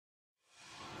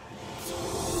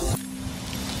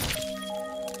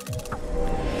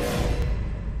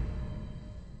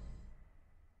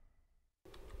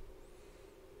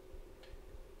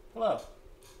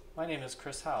name is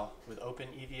Chris Howell with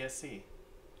OpenEVSE.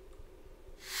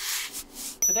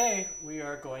 Today we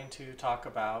are going to talk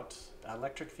about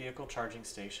electric vehicle charging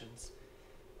stations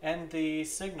and the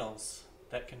signals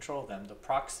that control them, the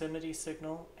proximity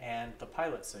signal and the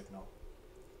pilot signal.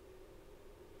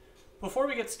 Before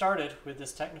we get started with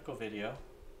this technical video,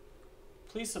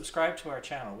 please subscribe to our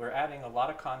channel. We're adding a lot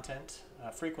of content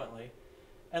frequently,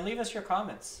 and leave us your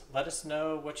comments. Let us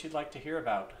know what you'd like to hear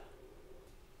about.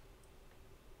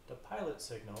 The pilot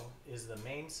signal is the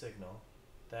main signal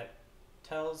that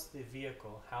tells the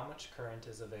vehicle how much current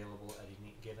is available at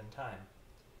any given time.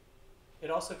 It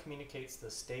also communicates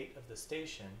the state of the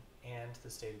station and the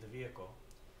state of the vehicle.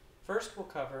 First, we'll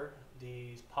cover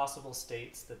the possible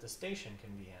states that the station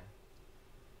can be in.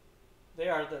 They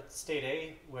are the state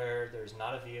A, where there's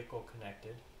not a vehicle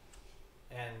connected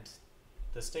and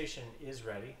the station is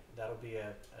ready. That'll be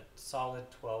a solid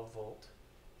 12-volt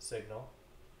signal.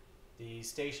 The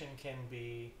station can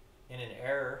be in an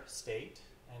error state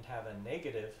and have a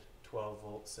negative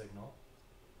 12-volt signal,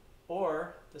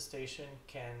 or the station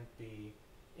can be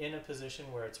in a position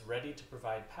where it's ready to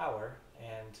provide power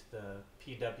and the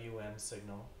PWM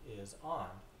signal is on.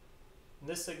 And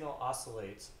this signal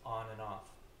oscillates on and off.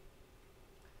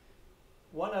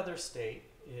 One other state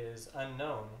is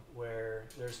unknown, where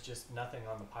there's just nothing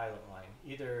on the pilot line.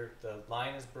 Either the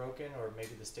line is broken or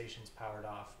maybe the station's powered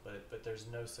off, but there's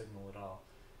no signal at all.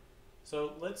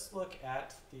 So let's look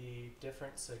at the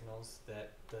different signals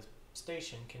that the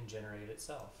station can generate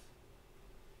itself.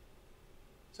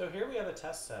 So here we have a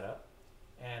test setup,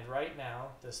 and right now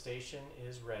the station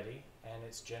is ready and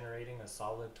it's generating a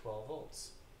solid 12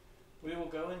 volts. We will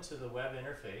go into the web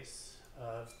interface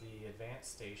of the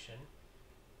advanced station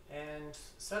and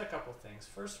set a couple things.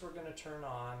 First, we're going to turn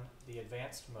on the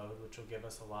advanced mode, which will give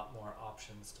us a lot more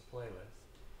options to play with.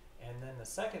 And then the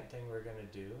second thing we're going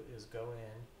to do is go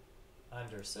in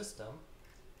under System,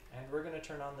 and we're going to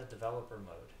turn on the developer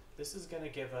mode. This is going to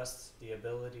give us the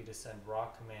ability to send raw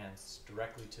commands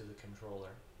directly to the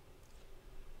controller.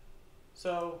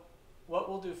 So what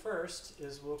we'll do first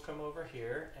is we'll come over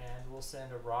here and we'll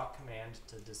send a raw command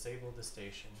to disable the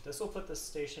station. This will put the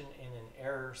station in an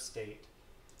error state,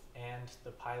 and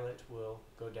the pilot will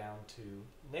go down to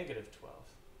negative 12.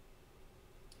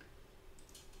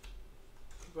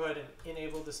 Go ahead and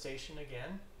enable the station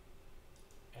again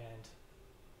and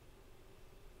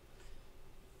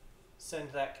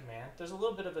send that command. There's a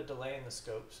little bit of a delay in the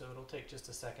scope, so it'll take just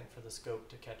a second for the scope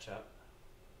to catch up.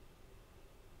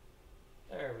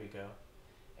 There we go.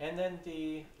 And then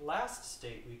the last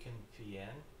state we can be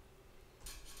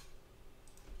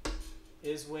in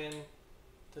is when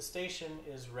the station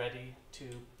is ready to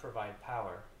provide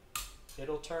power.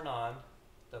 It'll turn on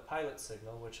the pilot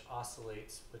signal, which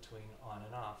oscillates between on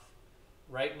and off.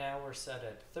 Right now we're set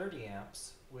at 30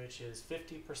 amps, which is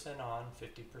 50% on,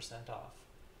 50% off.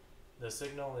 The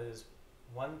signal is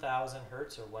 1000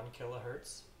 hertz or 1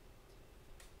 kilohertz.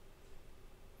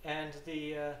 And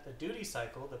the duty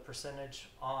cycle, the percentage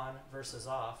on versus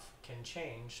off, can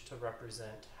change to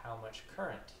represent how much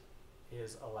current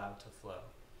is allowed to flow.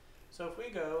 So if we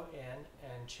go in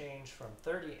and change from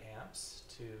 30 amps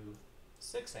to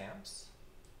 6 amps,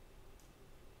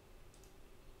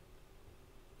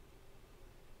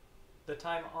 the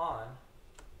time on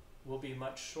will be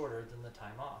much shorter than the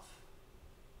time off.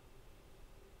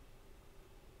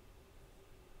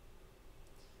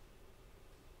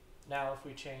 Now if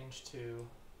we change to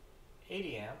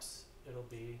 80 amps, it'll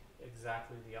be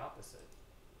exactly the opposite.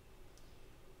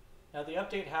 Now the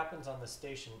update happens on the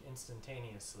station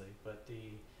instantaneously, but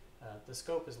the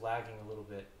scope is lagging a little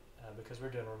bit because we're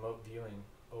doing remote viewing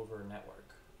over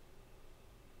network.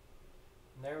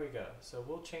 And there we go. So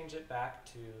we'll change it back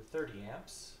to 30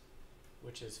 amps,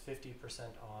 which is 50%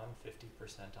 on,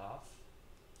 50% off.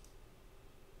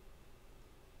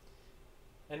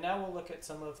 And now we'll look at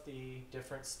some of the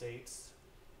different states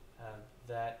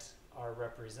that are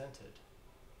represented.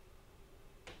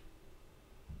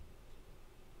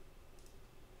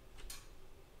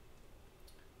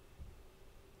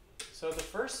 So the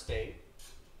first state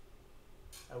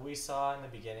we saw in the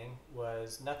beginning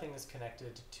was nothing is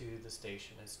connected to the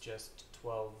station. It's just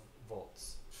 12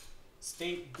 volts.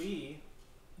 State B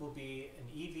will be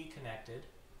an EV connected,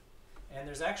 and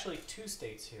there's actually two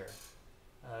states here.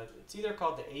 It's either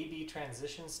called the AB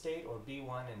transition state or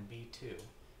B1 and B2.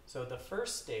 So the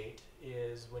first state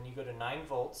is when you go to 9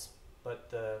 volts, but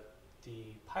the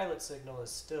pilot signal is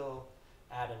still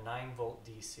at a 9 volt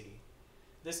DC.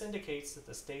 This indicates that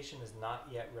the station is not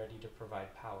yet ready to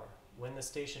provide power. When the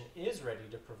station is ready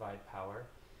to provide power,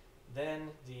 then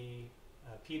the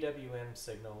PWM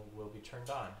signal will be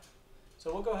turned on.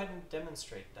 So we'll go ahead and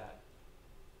demonstrate that.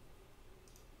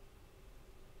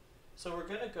 So we're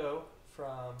going to go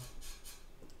from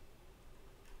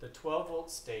the 12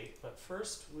 volt state, but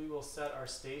first we will set our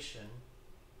station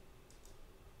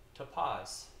to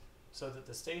pause so that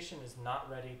the station is not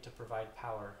ready to provide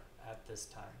power at this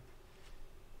time.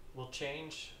 We'll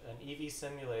change an EV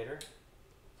simulator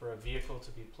for a vehicle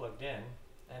to be plugged in,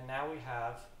 and now we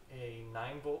have a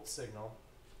 9 volt signal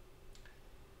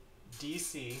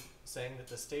DC saying that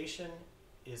the station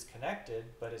is connected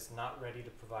but it's not ready to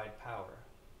provide power.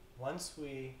 Once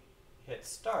we hit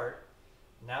start,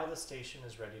 now the station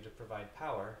is ready to provide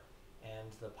power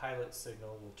and the pilot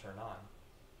signal will turn on.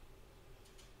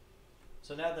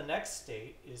 So now the next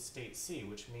state is state C,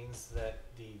 which means that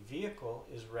the vehicle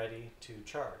is ready to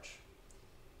charge.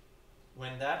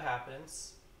 When that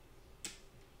happens,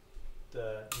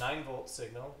 the 9 volt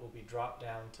signal will be dropped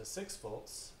down to 6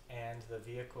 volts and the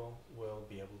vehicle will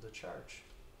be able to charge.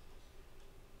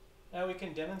 Now we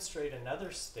can demonstrate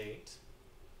another state,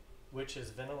 which is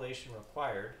ventilation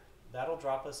required. That'll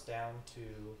drop us down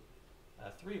to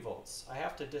 3 volts. I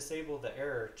have to disable the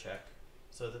error check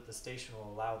so that the station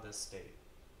will allow this state.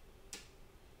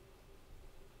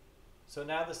 So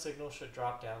now the signal should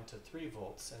drop down to 3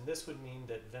 volts, and this would mean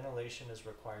that ventilation is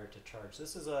required to charge.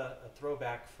 This is a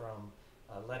throwback from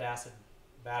lead acid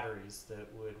batteries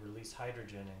that would release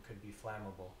hydrogen and could be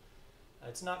flammable.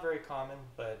 It's not very common,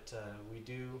 but we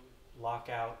do lock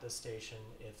out the station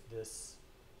if this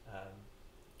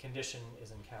condition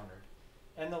is encountered.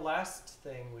 And the last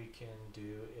thing we can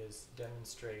do is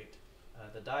demonstrate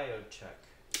the diode check.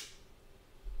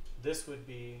 This would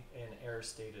be an error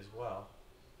state as well.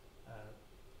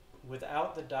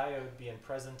 Without the diode being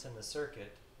present in the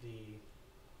circuit, the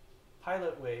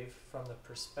pilot wave from the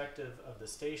perspective of the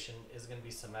station is going to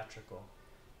be symmetrical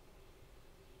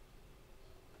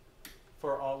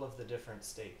for all of the different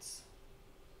states.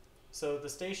 So the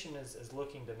station is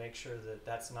looking to make sure that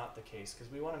that's not the case,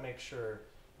 because we want to make sure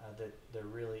that there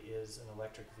really is an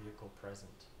electric vehicle present.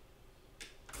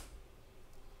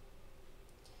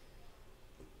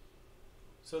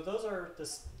 So those are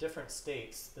the different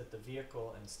states that the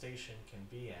vehicle and station can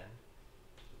be in.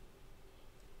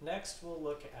 Next we'll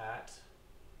look at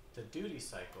the duty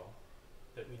cycle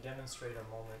that we demonstrated a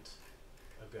moment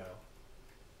ago.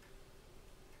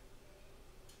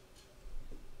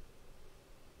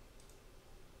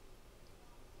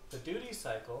 The duty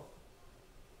cycle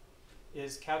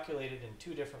is calculated in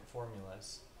 2 different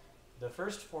formulas. The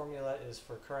first formula is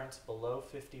for currents below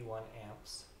 51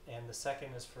 amps, and the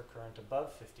second is for current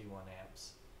above 51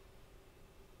 amps.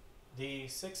 The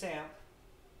 6 amp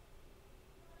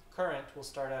current will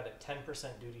start out at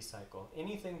 10% duty cycle.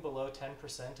 Anything below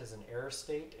 10% is an error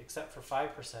state, except for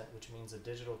 5%, which means a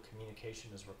digital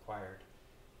communication is required.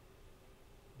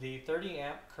 The 30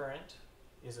 amp current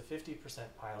is a 50%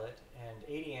 pilot, and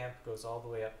 80 amp goes all the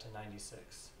way up to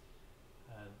 96.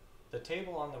 The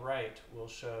table on the right will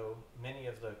show many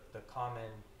of the common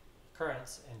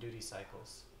currents and duty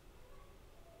cycles.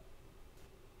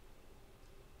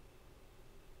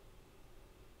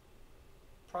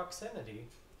 Proximity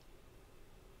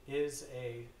is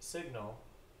a signal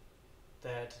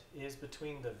that is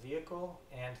between the vehicle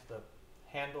and the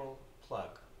handle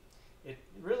plug. It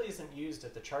really isn't used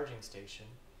at the charging station,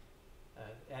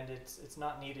 and it's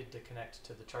not needed to connect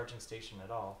to the charging station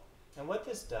at all. And what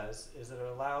this does is it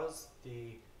allows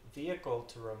the vehicle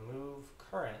to remove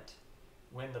current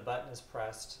when the button is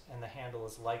pressed and the handle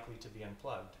is likely to be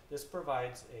unplugged. This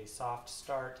provides a soft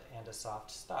start and a soft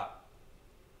stop.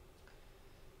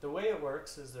 The way it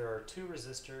works is there are 2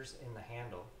 resistors in the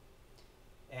handle,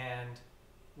 and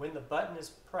when the button is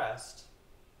pressed,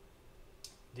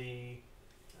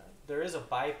 there is a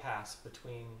bypass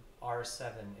between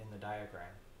R7 in the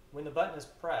diagram. When the button is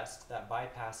pressed, that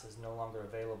bypass is no longer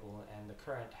available and the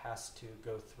current has to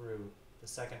go through the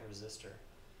second resistor.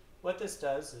 What this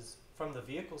does is, from the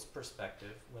vehicle's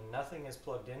perspective, when nothing is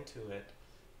plugged into it,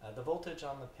 the voltage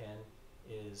on the pin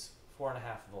is 4.5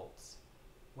 volts.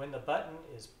 When the button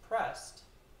is pressed,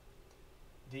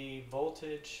 the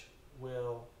voltage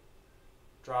will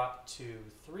drop to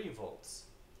 3 volts.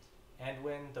 And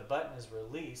when the button is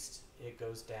released, it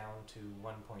goes down to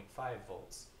 1.5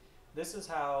 volts. This is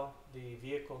how the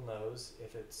vehicle knows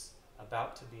if it's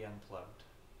about to be unplugged.